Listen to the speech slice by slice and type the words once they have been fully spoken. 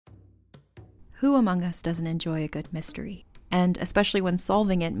Who among us doesn't enjoy a good mystery? And especially when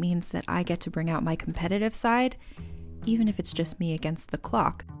solving it means that I get to bring out my competitive side, even if it's just me against the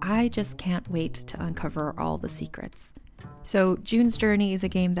clock. I just can't wait to uncover all the secrets. So June's Journey is a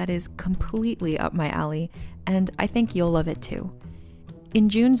game that is completely up my alley, and I think you'll love it too. In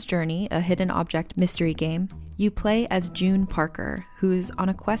June's Journey, a hidden object mystery game, you play as June Parker, who's on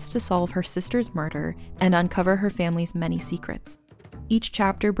a quest to solve her sister's murder and uncover her family's many secrets. Each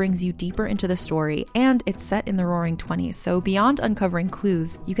chapter brings you deeper into the story, and it's set in the Roaring '20s, so beyond uncovering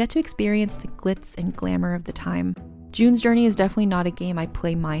clues, you get to experience the glitz and glamour of the time. June's Journey is definitely not a game I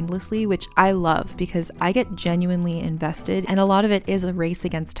play mindlessly, which I love because I get genuinely invested, and a lot of it is a race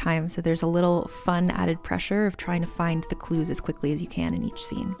against time, so there's a little fun added pressure of trying to find the clues as quickly as you can in each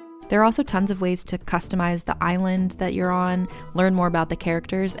scene. There are also tons of ways to customize the island that you're on, learn more about the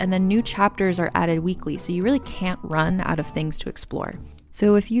characters, and then new chapters are added weekly, so you really can't run out of things to explore.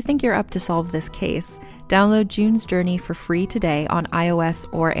 So if you think you're up to solve this case, download June's Journey for free today on iOS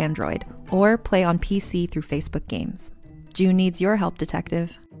or Android, or play on PC through Facebook Games. June needs your help,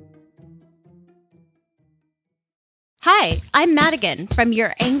 detective. Hi, I'm Madigan from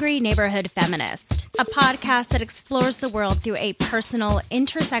Your Angry Neighborhood Feminist, a podcast that explores the world through a personal,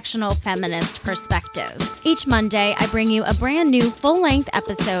 intersectional feminist perspective. Each Monday, I bring you a brand new full-length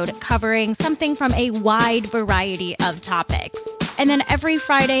episode covering something from a wide variety of topics. And then every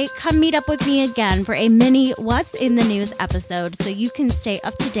Friday, come meet up with me again for a mini What's in the News episode so you can stay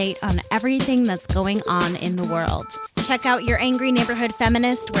up to date on everything that's going on in the world. Check out Your Angry Neighborhood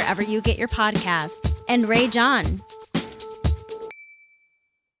Feminist wherever you get your podcasts. And Ray John.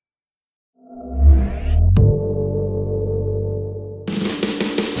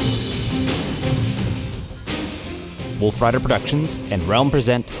 Wolf Rider Productions and Realm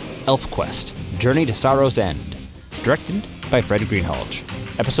present ElfQuest, Journey to Sorrow's End, directed by Fred Greenhalgh.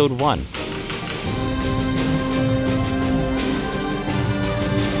 Episode 1.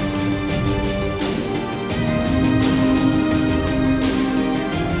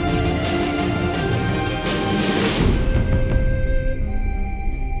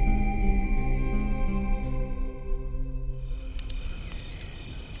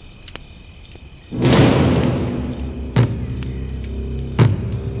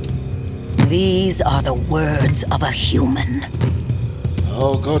 These are the words of a human.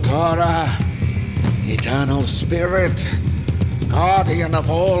 O Gotara, eternal spirit, guardian of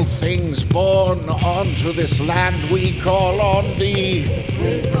all things born onto this land, we call on thee.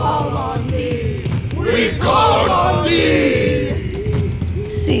 We call on thee. We call on thee.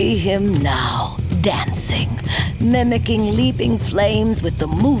 See him now, dancing, mimicking leaping flames with the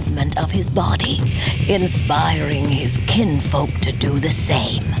movement of his body, inspiring his kinfolk to do the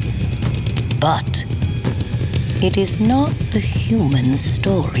same. But it is not the human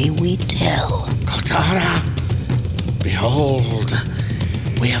story we tell. Gotara, behold,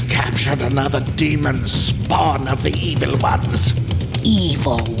 we have captured another demon spawn of the evil ones.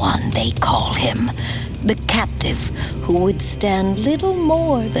 Evil One, they call him. The captive who would stand little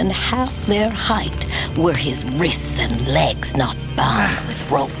more than half their height were his wrists and legs not bound with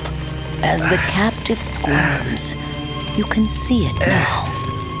rope. As the captive squirms, you can see it now.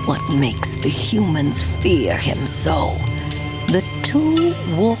 What makes the humans fear him so? The two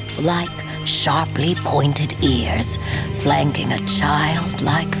wolf-like, sharply pointed ears, flanking a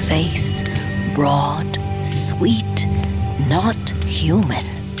childlike face, broad, sweet, not human,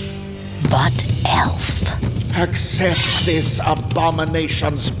 but elf. Accept this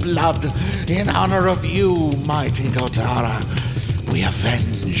abomination's blood in honor of you, mighty Gotara. We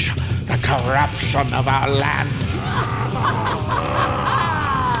avenge the corruption of our land.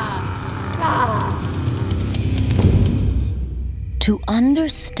 To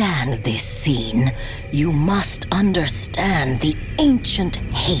understand this scene, you must understand the ancient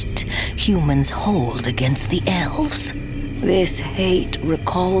hate humans hold against the elves. This hate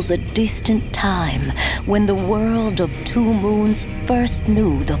recalls a distant time when the world of Two Moons first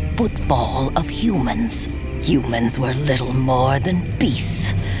knew the footfall of humans. Humans were little more than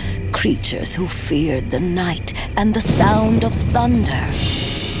beasts, creatures who feared the night and the sound of thunder.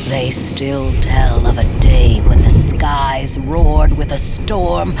 They still tell of a day when the skies roared with a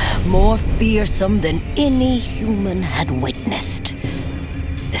storm more fearsome than any human had witnessed.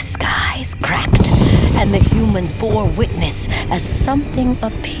 The skies cracked, and the humans bore witness as something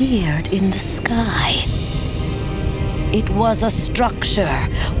appeared in the sky. It was a structure,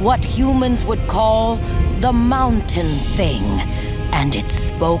 what humans would call the Mountain Thing, and it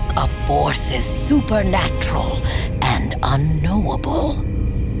spoke of forces supernatural and unknowable.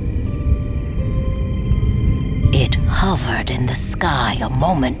 It hovered in the sky a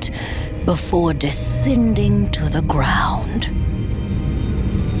moment, before descending to the ground.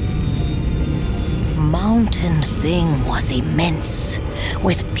 Mountain Thing was immense,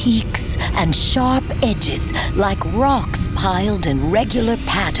 with peaks and sharp edges like rocks piled in regular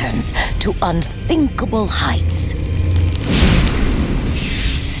patterns to unthinkable heights.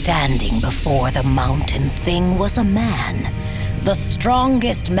 Standing before the Mountain Thing was a man, the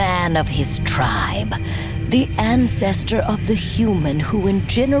strongest man of his tribe, the ancestor of the human who in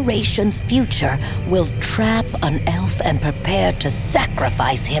generations future will trap an elf and prepare to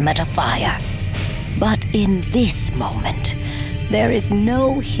sacrifice him at a fire. But in this moment, there is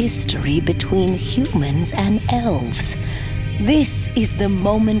no history between humans and elves. This is the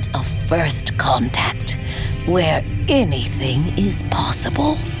moment of first contact, where anything is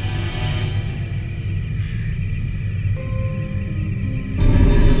possible.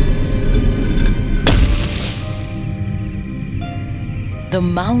 The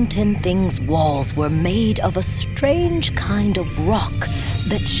Mountain Thing's walls were made of a strange kind of rock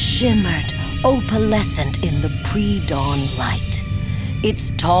that shimmered opalescent in the pre-dawn light.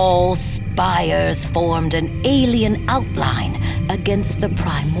 Its tall spires formed an alien outline against the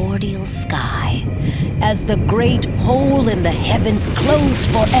primordial sky. As the great hole in the heavens closed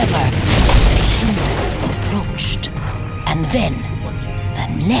forever, the humans approached. And then,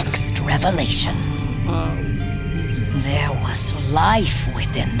 the next revelation. There was life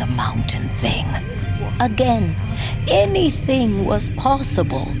within the Mountain Thing. Again, anything was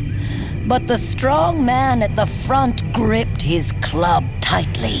possible. But the strong man at the front gripped his club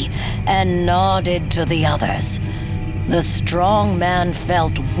tightly and nodded to the others. The strong man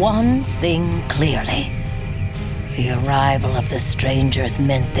felt one thing clearly. The arrival of the strangers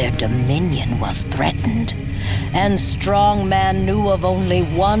meant their dominion was threatened, and strong man knew of only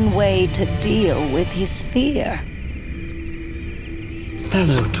one way to deal with his fear.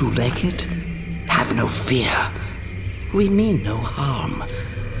 Fellow two-legged, have no fear. We mean no harm.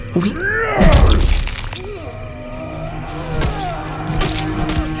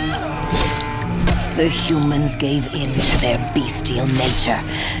 The humans gave in to their bestial nature,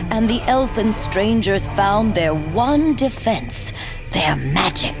 and the elfin strangers found their one defense, their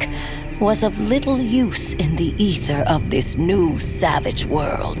magic, was of little use in the ether of this new savage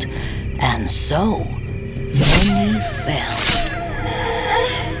world. And so, many fell.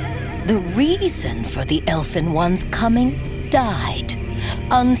 The reason for the elfin one's coming died,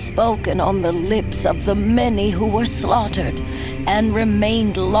 unspoken on the lips of the many who were slaughtered, and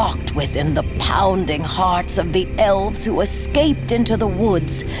remained locked within the pounding hearts of the elves who escaped into the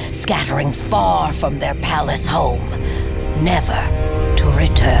woods, scattering far from their palace home, never to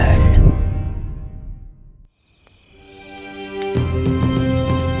return.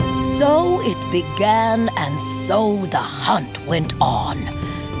 So it began, and so the hunt went on.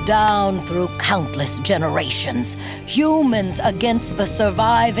 Down through countless generations, humans against the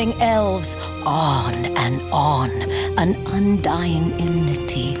surviving elves, on and on, an undying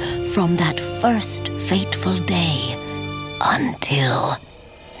enmity from that first fateful day until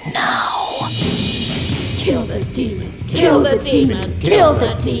now. Kill the demon! Kill the demon! Kill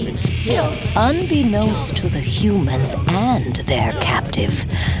the demon! Kill! Unbeknownst to the humans and their captive,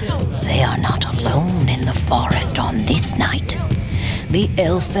 they are not alone in the forest on this night. The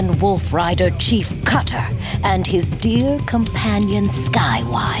elfin wolf rider Chief Cutter and his dear companion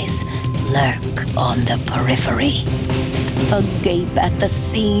Skywise lurk on the periphery. Agape at the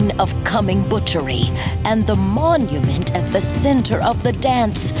scene of coming butchery, and the monument at the center of the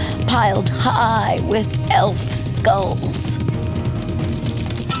dance, piled high with elf skulls.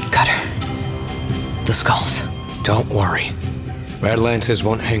 Cutter. The skulls. Don't worry. Red Lances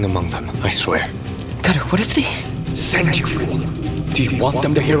won't hang among them, I swear. Cutter, what if they... Send, you fool! Do you want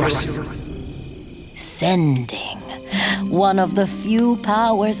them to hear us? Sending. One of the few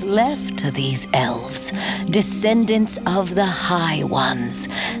powers left to these elves, descendants of the High Ones,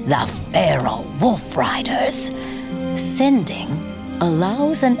 the feral wolf riders. Sending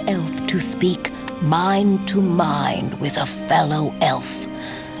allows an elf to speak mind to mind with a fellow elf.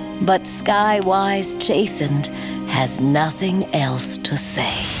 But Skywise Chastened has nothing else to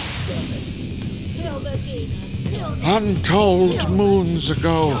say. Untold moons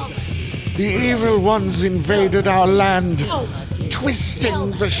ago, the evil ones invaded our land,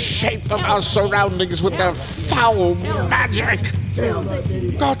 twisting the shape of our surroundings with their foul magic.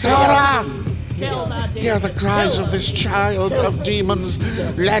 Gotara! Hear the cries of this child of demons.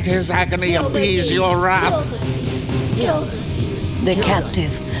 Let his agony appease your wrath. The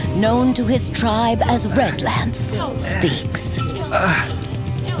captive, known to his tribe as Redlance, speaks.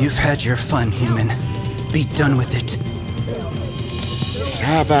 You've had your fun, human. Be done with it.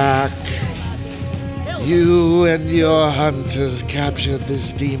 Tabak, you and your hunters captured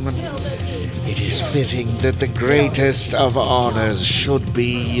this demon. It is fitting that the greatest of honors should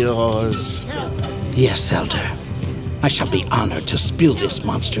be yours. Yes, Elder. I shall be honored to spill this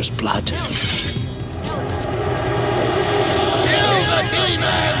monster's blood.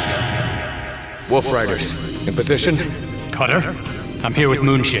 Wolf Riders, in position? Cutter, I'm here with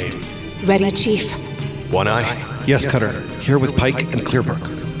Moonshade. Ready, Chief? One eye? Yes, Cutter. Here with Pike and Clearbrook.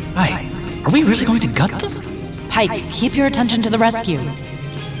 Aye. Are we really going to gut them? Pike, keep your attention to the rescue.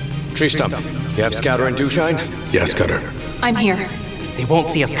 Tree Stump, you have Scouter and Dewshine? Yes, Cutter. I'm here. They won't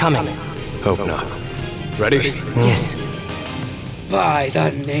see us coming. Hope not. Ready? Yes. By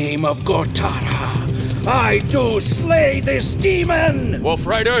the name of Gotara, I do slay this demon! Wolf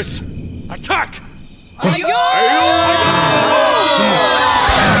Riders, attack!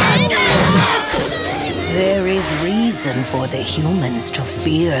 There is reason for the humans to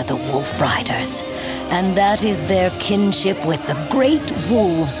fear the Wolf Riders, and that is their kinship with the great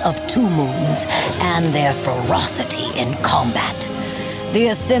wolves of Two Moons and their ferocity in combat. The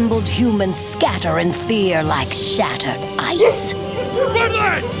assembled humans scatter in fear like shattered ice.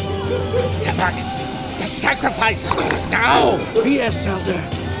 Redlands! Tabak, the sacrifice! Now! Yes, Elder.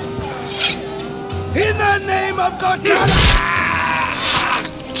 In the name of Gotara!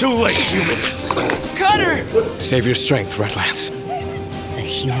 Too late, human! Cutter! Save your strength, Redlands. The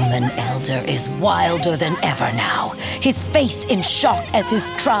human elder is wilder than ever now, his face in shock as his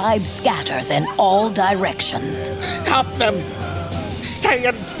tribe scatters in all directions. Stop them! Stay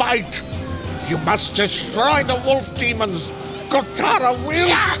and fight! You must destroy the wolf demons! Gotara will...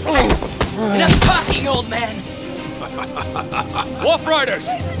 Enough talking, old man! Wolf Riders,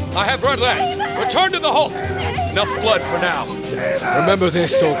 I have Redlands. Return to the Holt. Enough blood for now. Remember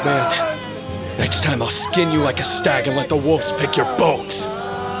this, old man. Next time I'll skin you like a stag and let the wolves pick your bones.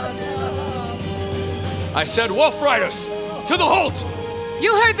 I said Wolf Riders, to the Holt!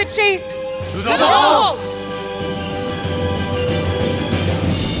 You heard the Chief! To the Holt!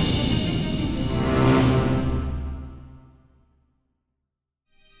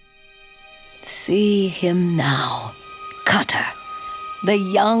 See him now, Cutter, the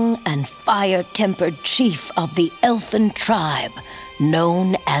young and fire-tempered chief of the elfin tribe,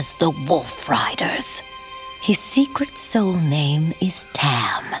 known as the Wolf Riders. His secret soul name is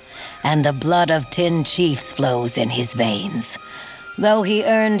Tam, and the blood of 10 chiefs flows in his veins. Though he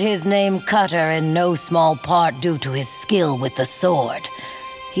earned his name Cutter in no small part due to his skill with the sword,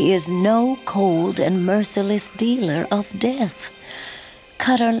 he is no cold and merciless dealer of death.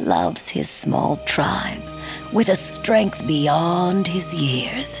 Cutter loves his small tribe with a strength beyond his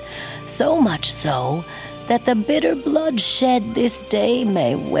years, so much so that the bitter blood shed this day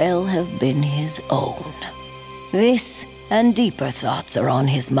may well have been his own. This and deeper thoughts are on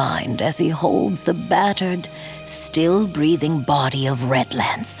his mind as he holds the battered, still-breathing body of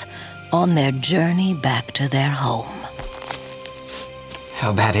Redlands on their journey back to their home.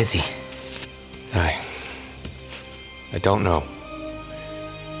 How bad is he? I don't know.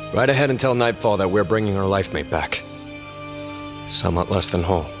 Ride ahead until nightfall that we're bringing her life mate back. Somewhat less than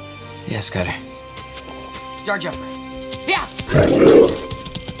whole. Yes, Cutter. Star Jumper. Yeah!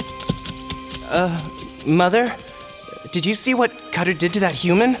 Mother? Did you see what Cutter did to that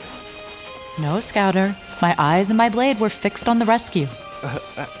human? No, Scouter. My eyes and my blade were fixed on the rescue.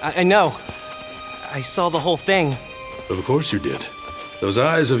 I know. I saw the whole thing. Of course you did. Those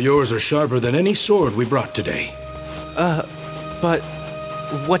eyes of yours are sharper than any sword we brought today. But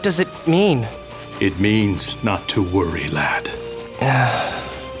what does it mean? It means not to worry, lad.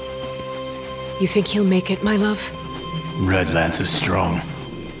 You think he'll make it, my love? Redlands is strong.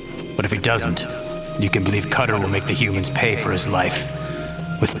 But if he doesn't, you can believe Cutter will make the humans pay for his life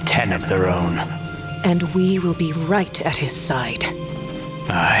with 10 of their own. And we will be right at his side.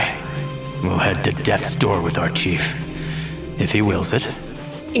 Aye. We'll head to death's door with our chief, if he wills it.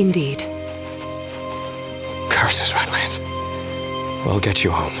 Indeed. Curses, Redlands. We'll get you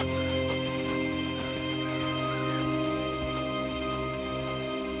home.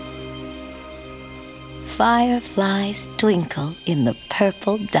 Fireflies twinkle in the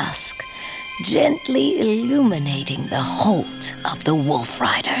purple dusk, gently illuminating the Holt of the Wolf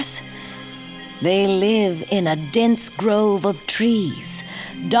Riders. They live in a dense grove of trees,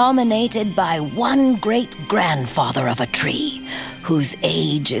 dominated by one great-grandfather of a tree, whose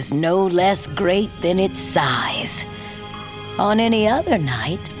age is no less great than its size. On any other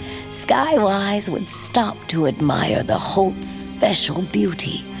night, Skywise would stop to admire the Holt's special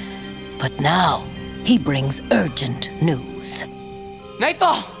beauty. But now, he brings urgent news.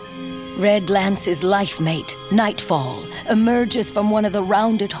 Nightfall! Red Lance's life mate, Nightfall, emerges from one of the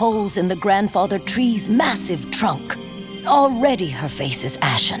rounded holes in the grandfather tree's massive trunk. Already her face is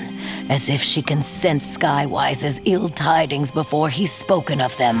ashen, as if she can sense Skywise's ill tidings before he's spoken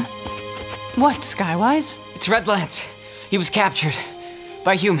of them. What, Skywise? It's Red Lance. He was captured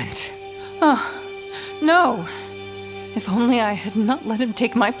by humans. Oh, no. If only I had not let him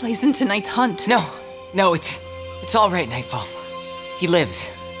take my place in tonight's hunt. No, it's all right, Nightfall. He lives.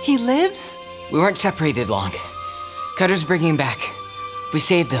 He lives? We weren't separated long. Cutter's bringing him back. We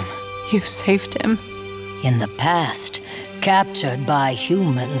saved him. You saved him? In the past, captured by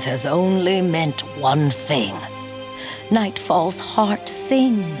humans has only meant one thing. Nightfall's heart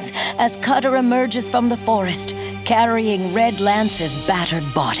sings as Cutter emerges from the forest, carrying Red Lance's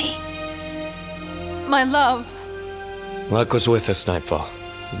battered body. My love. Luck was with us, Nightfall.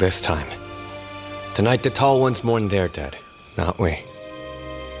 This time. Tonight the Tall Ones mourn their dead, not we.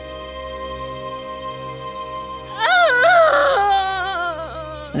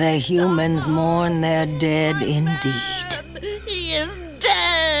 The humans mourn their dead indeed. He is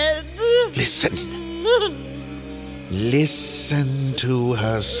dead. Listen. Listen to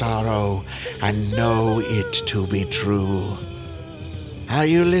her sorrow and know it to be true. Are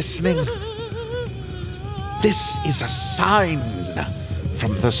you listening? This is a sign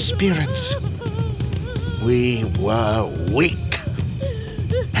from the spirits. We were weak,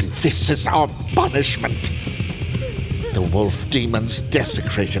 and this is our punishment. The wolf demons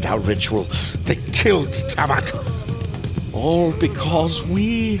desecrated our ritual. They killed Tabak. All because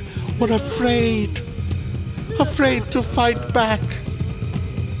we were afraid. Afraid to fight back.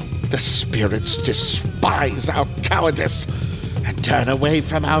 The spirits despise our cowardice and turn away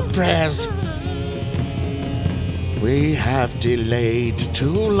from our prayers. We have delayed too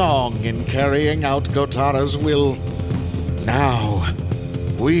long in carrying out Gotara's will. Now,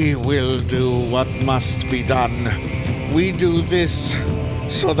 we will do what must be done. We do this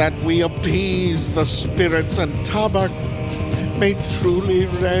so that we appease the spirits and Tabak may truly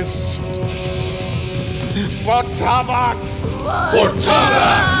rest. For Tabak! For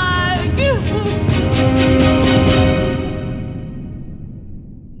Tabak!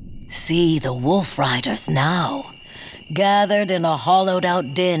 See the wolf riders now, gathered in a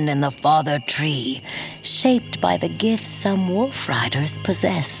hollowed-out den in the father tree, shaped by the gifts some wolf riders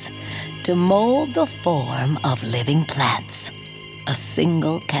possess to mold the form of living plants. A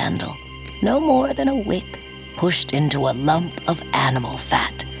single candle, no more than a wick, pushed into a lump of animal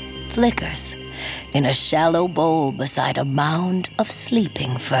fat, flickers in a shallow bowl beside a mound of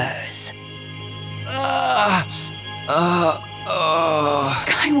sleeping furs.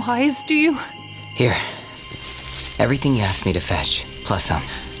 Skywise, do you? Here. Everything you asked me to fetch, plus some.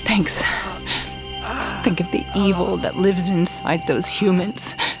 Thanks. Think of the evil that lives inside those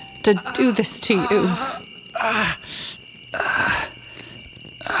humans to do this to you.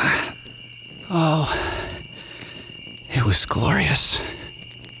 Oh, it was glorious.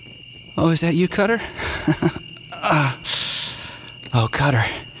 Oh, is that you, Cutter? Oh, Cutter,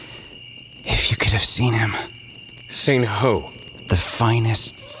 if you could have seen him. Seen who? The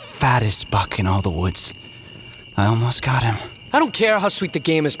finest, fattest buck in all the woods. I almost got him. I don't care how sweet the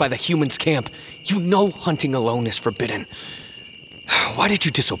game is by the humans' camp. You know hunting alone is forbidden. Why did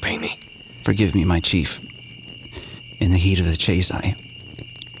you disobey me? Forgive me, my chief. In the heat of the chase,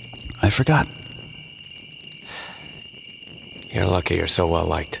 I forgot. You're lucky you're so well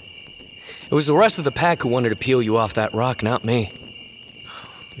liked. It was the rest of the pack who wanted to peel you off that rock, not me.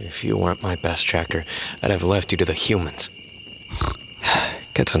 If you weren't my best tracker, I'd have left you to the humans.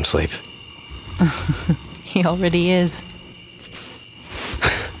 Get some sleep. He already is.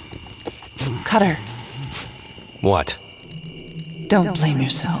 Cutter. What? Don't blame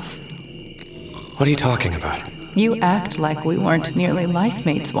yourself. What are you talking about? You act like we weren't nearly life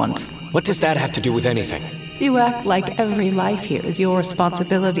mates once. What does that have to do with anything? You act like every life here is your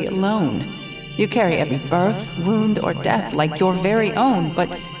responsibility alone. You carry every birth, wound, or death like your very own, but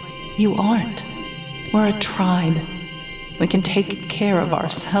you aren't. We're a tribe. We can take care of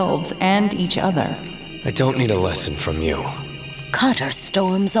ourselves and each other. I don't need a lesson from you. Cutter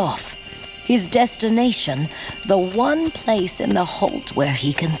storms off. His destination, the one place in the Holt where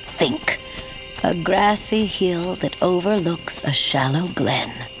he can think. A grassy hill that overlooks a shallow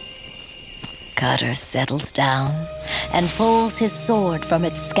glen. Cutter settles down and pulls his sword from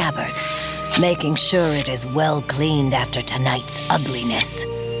its scabbard, making sure it is well cleaned after tonight's ugliness.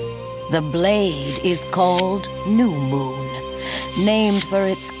 The blade is called New Moon, named for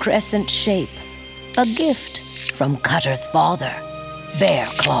its crescent shape, a gift from Cutter's father, Bear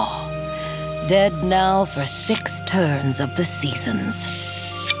Claw, dead now for 6 turns of the seasons.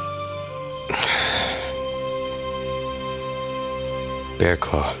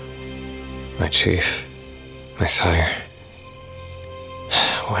 Bearclaw. My chief. My sire.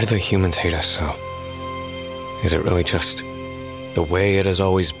 Why do the humans hate us so? Is it really just the way it has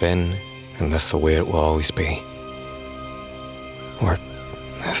always been, and thus the way it will always be? Or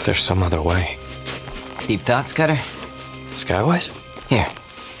is there some other way? Deep thoughts, Cutter? Skywise? Here.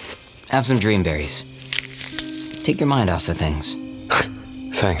 Have some dreamberries. Take your mind off of things.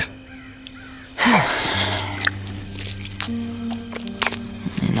 Thanks.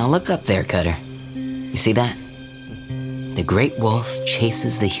 Now look up there, Cutter. You see that? The great wolf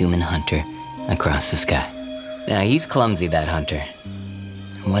chases the human hunter across the sky. Now he's clumsy, that hunter.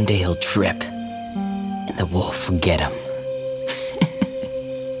 One day he'll trip, and the wolf will get him.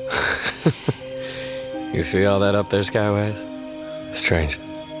 You see all that up there, Skywise? Strange.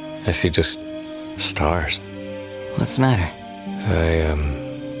 I see just stars. What's the matter?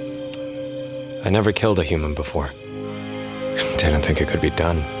 I never killed a human before. Didn't think it could be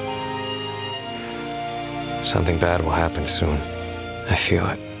done. Something bad will happen soon. I feel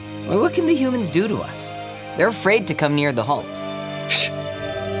it. Well, what can the humans do to us? They're afraid to come near the halt. Shh.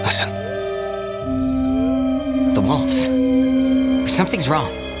 Listen. The wolves. Something's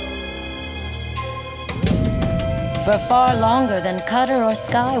wrong. For far longer than Cutter or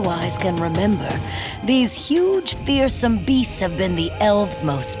Skywise can remember, these huge, fearsome beasts have been the elves'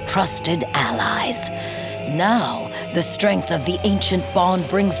 most trusted allies. Now, the strength of the ancient bond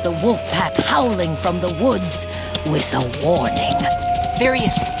brings the wolf pack howling from the woods with a warning. There he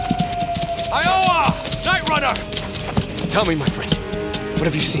is! Iowa! Night Runner! Tell me, my friend, what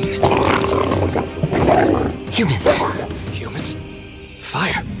have you seen? Humans. Humans?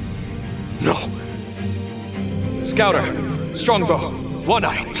 Fire? No. Scouter, Strongbow, One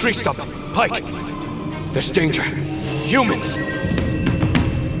Eye, Tree Stump, Pike. There's danger. Humans!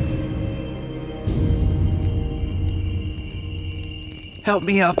 Help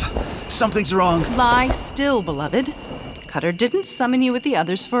me up. Something's wrong. Lie still, beloved. Cutter didn't summon you with the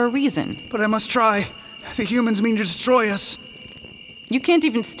others for a reason. But I must try. The humans mean to destroy us. You can't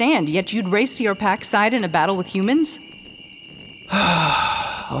even stand, yet you'd race to your pack's side in a battle with humans?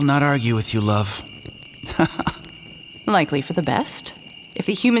 I'll not argue with you, love. Likely for the best. If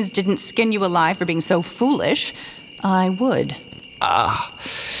the humans didn't skin you alive for being so foolish, I would.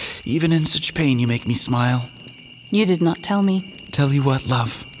 Even in such pain you make me smile. You did not tell me. Tell you what,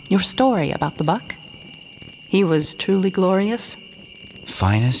 love? Your story about the buck. He was truly glorious.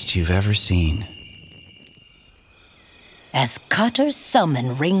 Finest you've ever seen. As Cutter's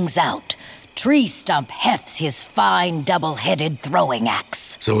summon rings out, Tree Stump hefts his fine double-headed throwing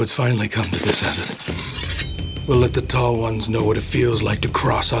axe. So it's finally come to this, has it? We'll let the tall ones know what it feels like to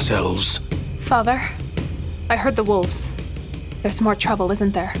cross us elves. Father, I heard the wolves. There's more trouble,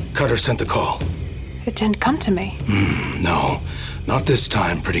 isn't there? Cutter sent the call. It didn't come to me. No, not this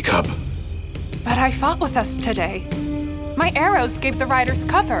time, pretty cub. But I fought with us today. My arrows gave the riders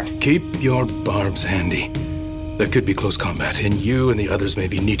cover. Keep your barbs handy. There could be close combat, and you and the others may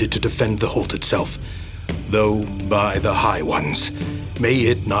be needed to defend the Holt itself. Though by the High Ones, may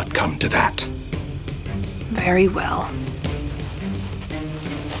it not come to that. Very well.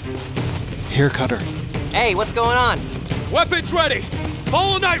 Here, Cutter. Hey, what's going on? Weapons ready!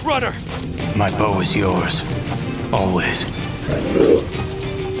 Follow Night Runner! My bow is yours. Always.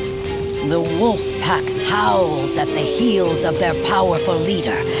 The wolf pack howls at the heels of their powerful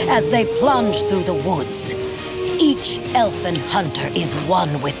leader as they plunge through the woods. Each elfin hunter is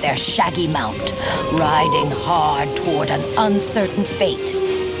one with their shaggy mount, riding hard toward an uncertain fate.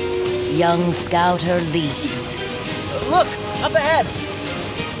 Young Scouter leads. Look! Up ahead!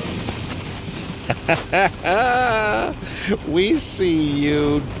 We see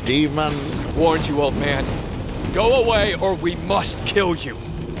you, demon. Warned you, old man. Go away or we must kill you.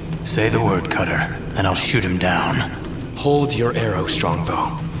 Say the word, Cutter, and I'll shoot him down. Hold your arrow,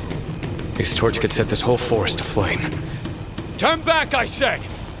 Strongbow. His torch could set this whole forest aflame. Turn back, I said!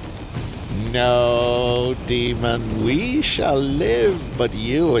 No, demon, we shall live, but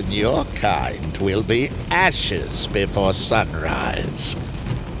you and your kind will be ashes before sunrise.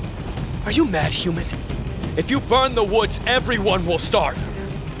 Are you mad, human? If you burn the woods, everyone will starve.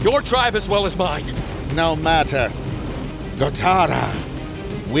 Your tribe as well as mine. No matter. Gotara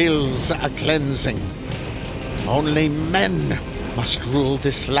wills a cleansing. Only men must rule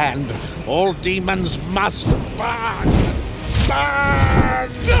this land. All demons must burn!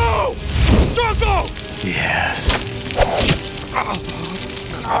 Burn! No! Strongbow! Yes.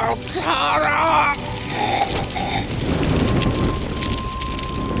 Gotara!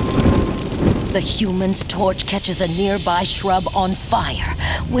 The human's torch catches a nearby shrub on fire,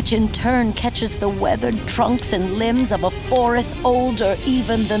 which in turn catches the weathered trunks and limbs of a forest older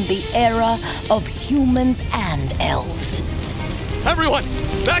even than the era of humans and elves. Everyone,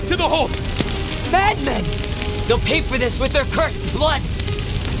 back to the hold! Madmen! They'll pay for this with their cursed blood!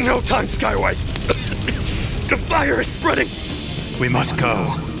 No time, Skywise. The fire is spreading. We must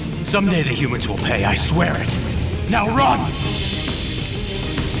go. Someday the humans will pay, I swear it. Now run!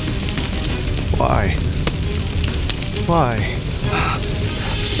 Why? Why?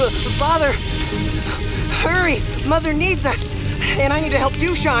 Father! Hurry! Mother needs us! And I need to help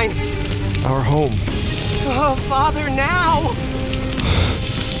you shine! Our home. Oh, Father, now!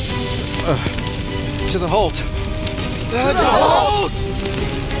 To the Holt. To the Holt!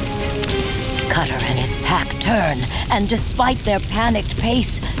 Cutter and his pack turn, and despite their panicked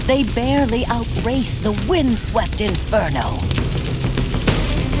pace, they barely outrace the windswept inferno.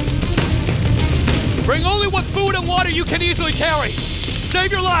 Bring only what food and water you can easily carry.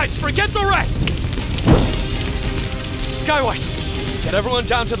 Save your lives, forget the rest! Skywise, get everyone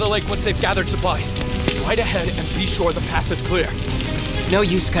down to the lake once they've gathered supplies. Right ahead and be sure the path is clear. No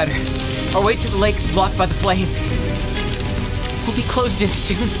use, Cutter. Our way to the lake is blocked by the flames. We'll be closed in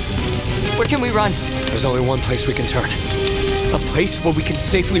soon. Where can we run? There's only one place we can turn. A place where we can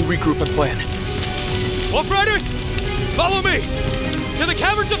safely regroup and plan. Wolf Riders, follow me! To the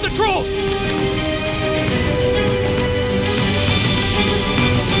caverns of the trolls!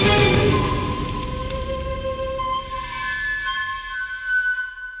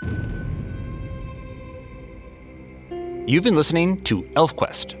 You've been listening to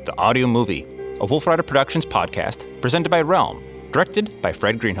ElfQuest, the audio movie, a Wolf Rider Productions podcast presented by Realm, directed by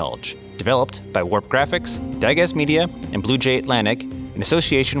Fred Greenhalgh, developed by Warp Graphics, Dagaz Media, and Blue Jay Atlantic in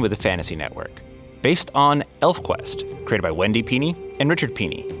association with the Fantasy Network. Based on ElfQuest, created by Wendy Peeney and Richard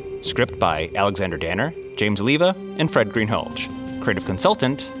Peeney. Script by Alexander Danner, James Leva, and Fred Greenhalgh. Creative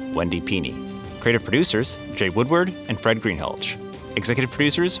consultant, Wendy Peeney. Creative producers, Jay Woodward and Fred Greenhalgh. Executive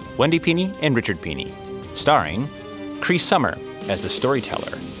producers, Wendy Peeney and Richard Peeney. Starring Cree Summer as the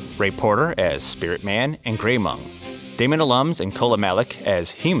storyteller, Ray Porter as Spirit Man and Grey Mung, Damon Alums and Kola Malik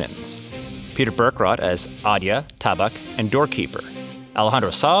as humans, Peter Burkrot as Adya, Tabak, and Doorkeeper, Alejandro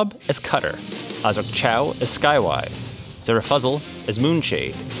Saab as Cutter, Azok Chow as Skywise, Zara Fuzzle as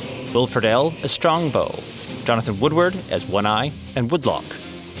Moonshade, Will Friedel as Strongbow, Jonathan Woodward as One Eye and Woodlock,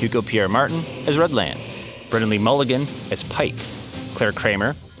 Hugo Pierre Martin as Redlands, Brendan Lee Mulligan as Pike, Claire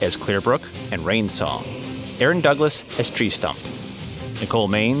Kramer as Clearbrook and Rainsong, Aaron Douglas as Tree Stump, Nicole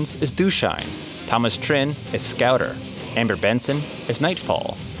Maines as Dewshine, Thomas Trin as Scouter, Amber Benson as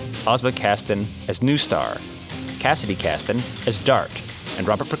Nightfall, Osba Caston as New Star, Cassidy Caston as Dart, and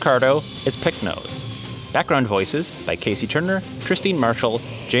Robert Picardo as Picknose. Background voices by Casey Turner, Christine Marshall,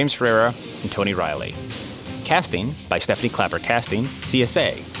 James Ferreira, and Tony Riley. Casting by Stephanie Clapper Casting,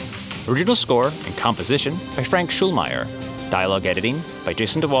 CSA. Original score and composition by Frank Schulmeyer. Dialogue editing by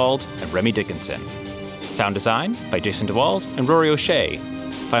Jason DeWald and Remy Dickinson. Sound design by Jason DeWald and Rory O'Shea.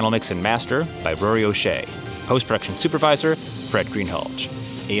 Final mix and master by Rory O'Shea. Post-production supervisor, Fred Greenhalgh.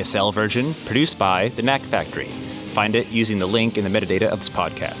 ASL version produced by The Knack Factory. Find it using the link in the metadata of this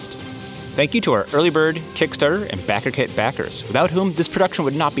podcast. Thank you to our Early Bird, Kickstarter, and BackerKit backers, without whom this production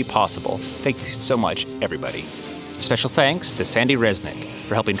would not be possible. Thank you so much, everybody. Special thanks to Sandy Resnick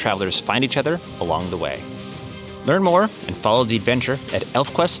for helping travelers find each other along the way. Learn more and follow the adventure at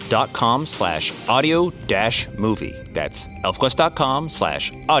elfquest.com/audio-movie. That's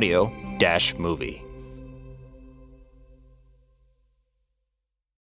elfquest.com/audio-movie.